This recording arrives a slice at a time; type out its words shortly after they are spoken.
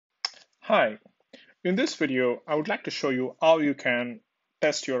Hi, in this video, I would like to show you how you can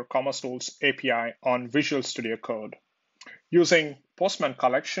test your commercetools API on Visual Studio Code using Postman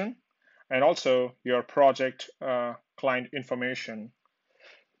collection and also your project client information.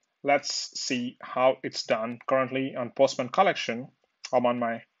 Let's see how it's done currently on Postman collection. I'm on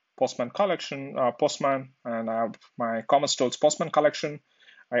my Postman collection, Postman, and I have my commercetools Postman collection.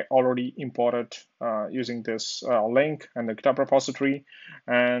 I already imported using this link and the GitHub repository.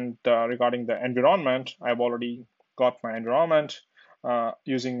 And regarding the environment, I've already got my environment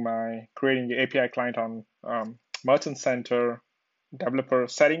using my creating the API client on Merchant Center developer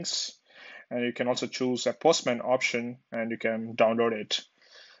settings. And you can also choose a Postman option and you can download it.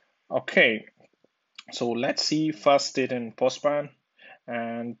 Okay, so let's see first it in Postman,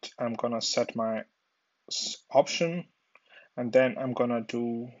 and I'm gonna set my option, and then I'm gonna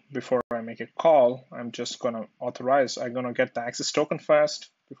do, before I make a call, I'm just gonna authorize, I'm gonna get the access token first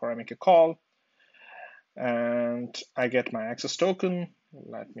before I make a call, and I get my access token.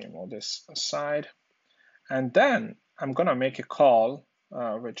 Let me move this aside, and then I'm gonna make a call,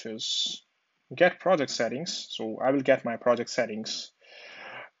 which is get project settings. So I will get my project settings.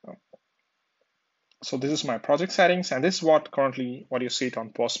 So this is my project settings, and this is what you see it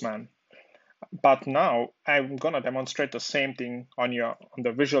on Postman. But now I'm gonna demonstrate the same thing on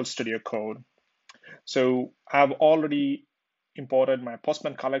the Visual Studio Code. So I've already imported my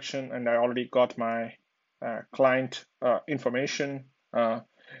Postman collection, and I already got my client information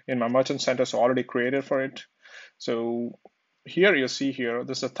in my Merchant Center, so already created for it. So here you see here,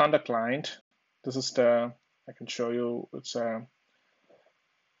 this is a Thunder client. This is I can show you, it's a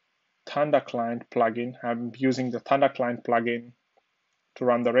Thunder client plugin. I'm using the Thunder client plugin to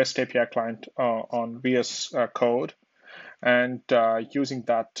run the REST API client on VS Code, and using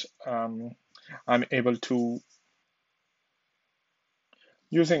that, I'm able to,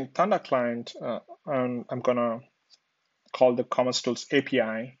 using Thunder client, and I'm gonna call the commercetools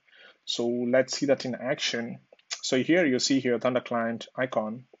API. So let's see that in action. So here you see here Thunder client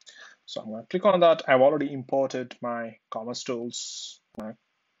icon. So I'm gonna click on that. I've already imported my commercetools, my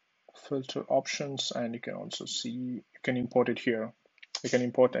filter options, and you can also see, you can import it here. You can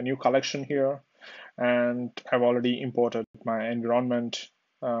import a new collection here, and I've already imported my environment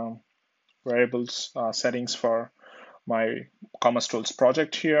variables settings for my commercetools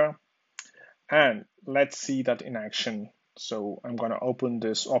project here. And let's see that in action. So I'm going to open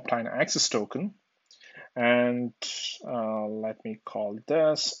this offline access token, and let me call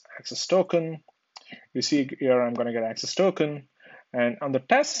this access token. You see here I'm going to get access token, and on the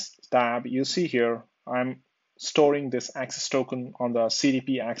test tab you see here I'm storing this access token on the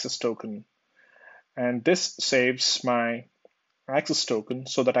CDP access token, and this saves my access token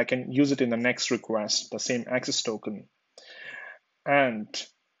so that I can use it in the next request, the same access token. And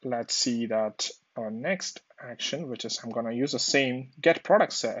let's see that our next action, which is I'm going to use the same get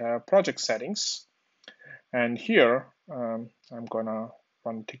project settings, and here I'm going to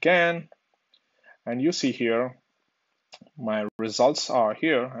run it again, and you see here my results are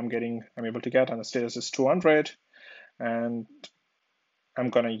here. I'm able to get, and the status is 200, and I'm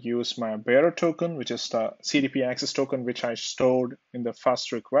going to use my bearer token, which is the CDP access token, which I stored in the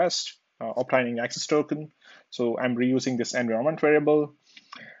first request, outlining access token. So I'm reusing this environment variable.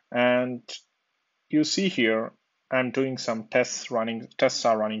 And you see here, I'm doing some tests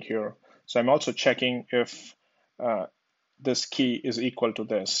are running here. So I'm also checking if this key is equal to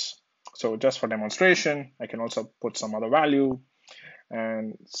this. So just for demonstration, I can also put some other value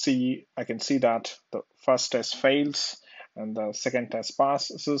and I can see that the first test fails and the second test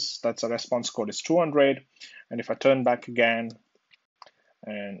passes. That's a response code is 200. And if I turn back again,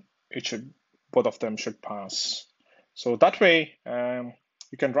 and both of them should pass. So that way,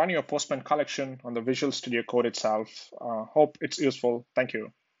 you can run your Postman collection on the Visual Studio Code itself. Hope it's useful. Thank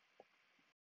you.